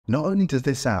Not only does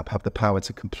this app have the power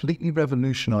to completely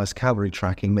revolutionize calorie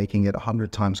tracking, making it 100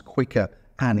 times quicker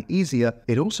and easier,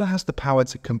 it also has the power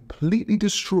to completely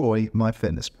destroy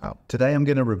MyFitnessPal. Today, I'm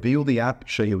going to reveal the app,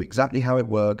 show you exactly how it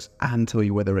works, and tell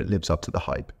you whether it lives up to the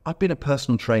hype. I've been a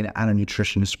personal trainer and a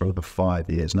nutritionist for over 5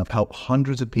 years, and I've helped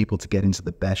hundreds of people to get into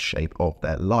the best shape of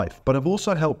their life. But I've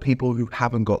also helped people who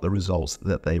haven't got the results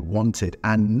that they wanted,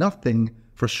 and nothing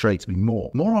frustrates me more.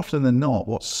 More often than not,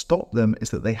 what stopped them is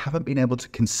that they haven't been able to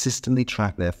consistently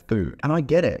track their food. And I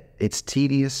get it. It's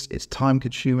tedious, it's time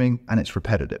consuming, and it's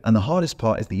repetitive. And the hardest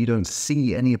part is that you don't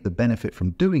see any of the benefit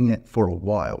from doing it for a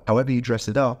while. However you dress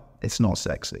it up, it's not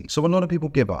sexy. So a lot of people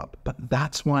give up, but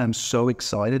that's why I'm so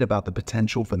excited about the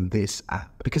potential for this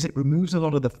app, because it removes a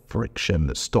lot of the friction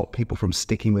that stopped people from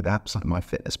sticking with apps like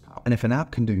MyFitnessPal. And if an app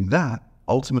can do that,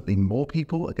 ultimately, more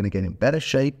people are going to get in better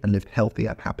shape and live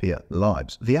healthier, happier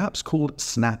lives. The app's called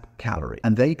Snap Calorie,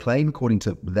 and they claim, according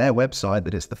to their website,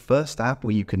 that it's the first app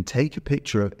where you can take a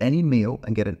picture of any meal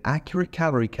and get an accurate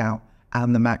calorie count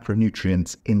and the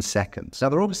macronutrients in seconds. Now,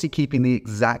 they're obviously keeping the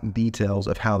exact details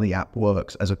of how the app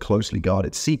works as a closely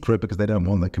guarded secret because they don't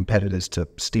want the competitors to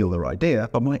steal their idea.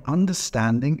 But my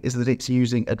understanding is that it's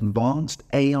using advanced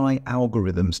AI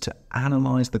algorithms to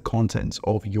analyze the contents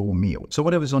of your meal. So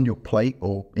whatever's on your plate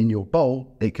or in your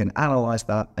bowl, it can analyze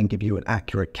that and give you an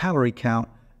accurate calorie count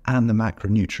and the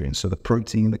macronutrients, so the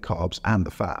protein, the carbs, and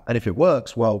the fat. And if it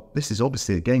works, well, this is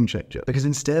obviously a game changer, because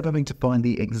instead of having to find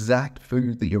the exact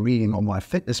food that you're eating on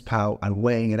MyFitnessPal and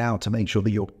weighing it out to make sure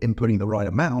that you're inputting the right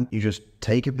amount, you just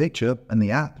take a picture and the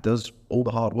app does all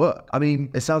the hard work. I mean,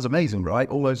 it sounds amazing, right?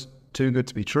 Almost too good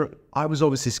to be true. I was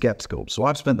obviously skeptical, so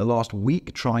I've spent the last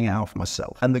week trying it out for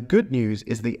myself. And the good news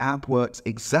is the app works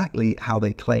exactly how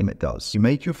they claim it does. You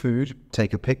make your food,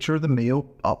 take a picture of the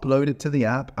meal, upload it to the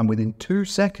app, and within 2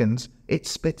 seconds, it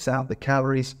spits out the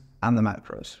calories and the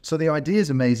macros. So the idea is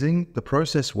amazing, the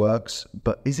process works,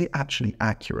 but is it actually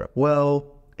accurate?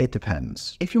 Well, it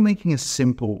depends. If you're making a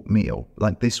simple meal,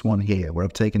 like this one here, where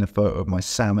I've taken a photo of my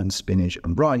salmon, spinach,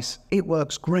 and rice, it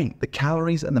works great. The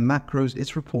calories and the macros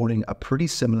it's reporting are pretty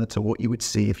similar to what you would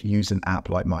see if you use an app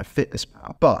like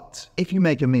MyFitnessPal. But if you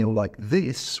make a meal like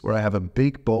this, where I have a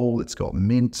big bowl that's got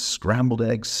mince, scrambled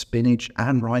eggs, spinach,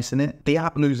 and rice in it, the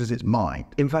app loses its mind.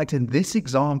 In fact, in this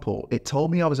example, it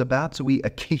told me I was about to eat a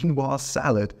quinoa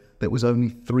salad that was only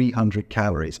 300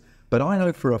 calories. But I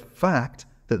know for a fact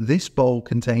that this bowl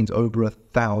contains over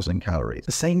 1,000 calories.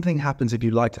 The same thing happens if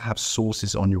you like to have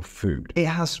sauces on your food. It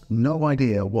has no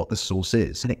idea what the sauce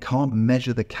is, and it can't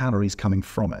measure the calories coming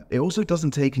from it. It also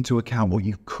doesn't take into account what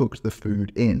you've cooked the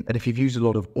food in. And if you've used a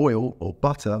lot of oil or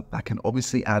butter, that can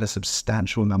obviously add a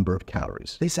substantial number of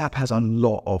calories. This app has a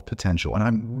lot of potential, and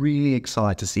I'm really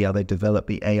excited to see how they develop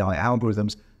the AI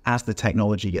algorithms as the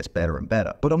technology gets better and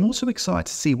better. But I'm also excited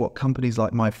to see what companies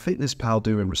like MyFitnessPal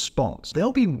do in response.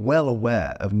 They'll be well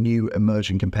aware of new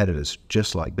emerging competitors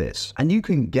just like this. And you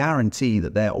can guarantee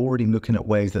that they're already looking at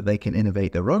ways that they can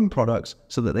innovate their own products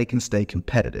so that they can stay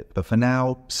competitive. But for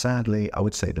now, sadly, I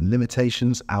would say the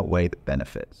limitations outweigh the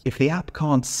benefits. If the app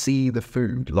can't see the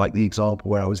food, like the example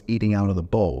where I was eating out of the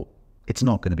bowl, it's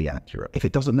not going to be accurate. If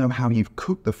it doesn't know how you've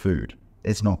cooked the food,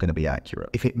 it's not going to be accurate.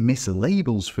 If it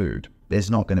mislabels food, it's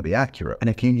not going to be accurate. And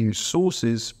if you use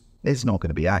sauces, it's not going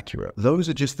to be accurate. Those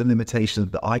are just the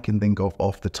limitations that I can think of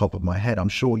off the top of my head. I'm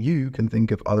sure you can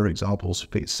think of other examples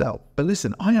for yourself. But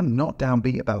listen, I am not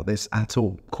downbeat about this at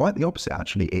all. Quite the opposite,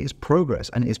 actually. It is progress,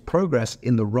 and it is progress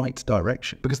in the right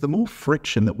direction. Because the more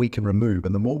friction that we can remove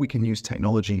and the more we can use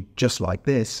technology just like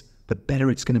this, the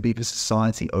better it's going to be for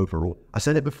society overall. I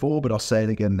said it before, but I'll say it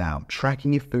again now.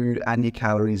 Tracking your food and your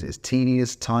calories is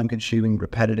tedious, time-consuming,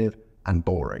 repetitive, and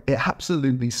boring. It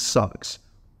absolutely sucks,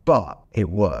 but it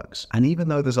works. And even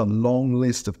though there's a long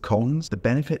list of cons, the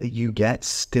benefit that you get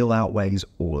still outweighs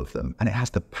all of them, and it has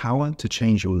the power to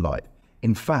change your life.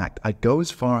 In fact, I'd go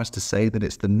as far as to say that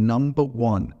it's the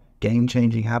 #1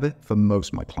 game-changing habit for most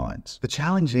of my clients. The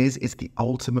challenge is it's the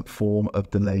ultimate form of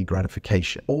delayed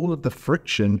gratification. All of the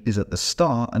friction is at the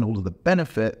start and all of the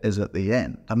benefit is at the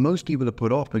end. And most people are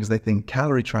put off because they think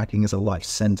calorie tracking is a life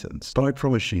sentence. But I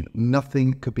promise you,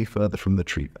 nothing could be further from the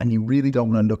truth. And you really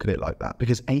don't want to look at it like that,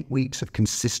 because 8 weeks of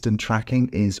consistent tracking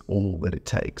is all that it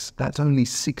takes. That's only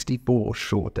 64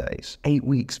 short days. 8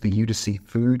 weeks for you to see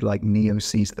food like Neo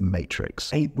sees the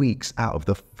Matrix. 8 weeks out of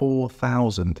the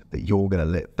 4,000 that you're going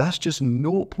to live. That's just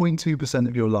 0.2%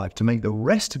 of your life to make the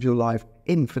rest of your life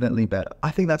infinitely better. I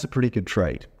think that's a pretty good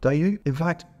trade, don't you? In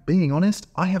fact, being honest,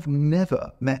 I have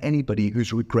never met anybody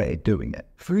who's regretted doing it.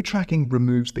 Food tracking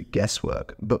removes the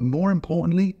guesswork, but more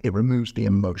importantly, it removes the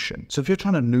emotion. So if you're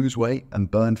trying to lose weight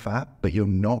and burn fat, but you're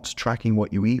not tracking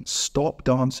what you eat, stop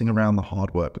dancing around the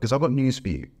hard work, because I've got news for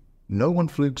you. No one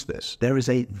flukes this. There is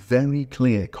a very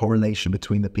clear correlation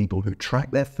between the people who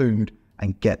track their food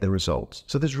and get the results.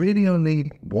 So there's really only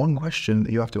one question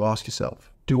that you have to ask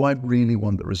yourself. Do I really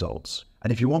want the results?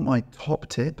 And if you want my top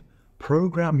tip,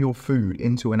 program your food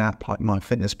into an app like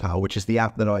MyFitnessPal, which is the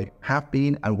app that I have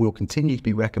been and will continue to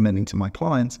be recommending to my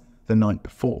clients the night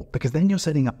before. Because then you're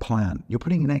setting a plan. You're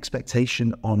putting an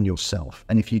expectation on yourself.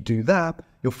 And if you do that,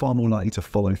 you're far more likely to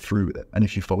follow through with it. And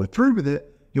if you follow through with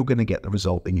it, you're going to get the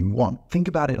result that you want. Think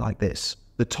about it like this.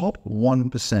 The top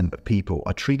 1% of people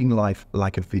are treating life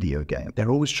like a video game.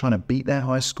 They're always trying to beat their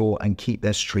high score and keep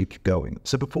their streak going.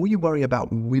 So before you worry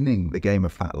about winning the game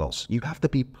of fat loss, you have to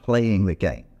be playing the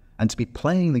game. And to be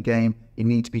playing the game, you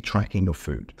need to be tracking your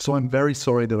food. So I'm very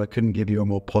sorry that I couldn't give you a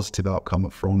more positive outcome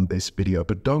from this video,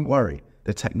 but don't worry,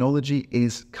 the technology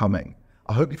is coming.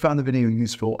 I hope you found the video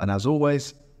useful, and as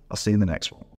always, I'll see you in the next one.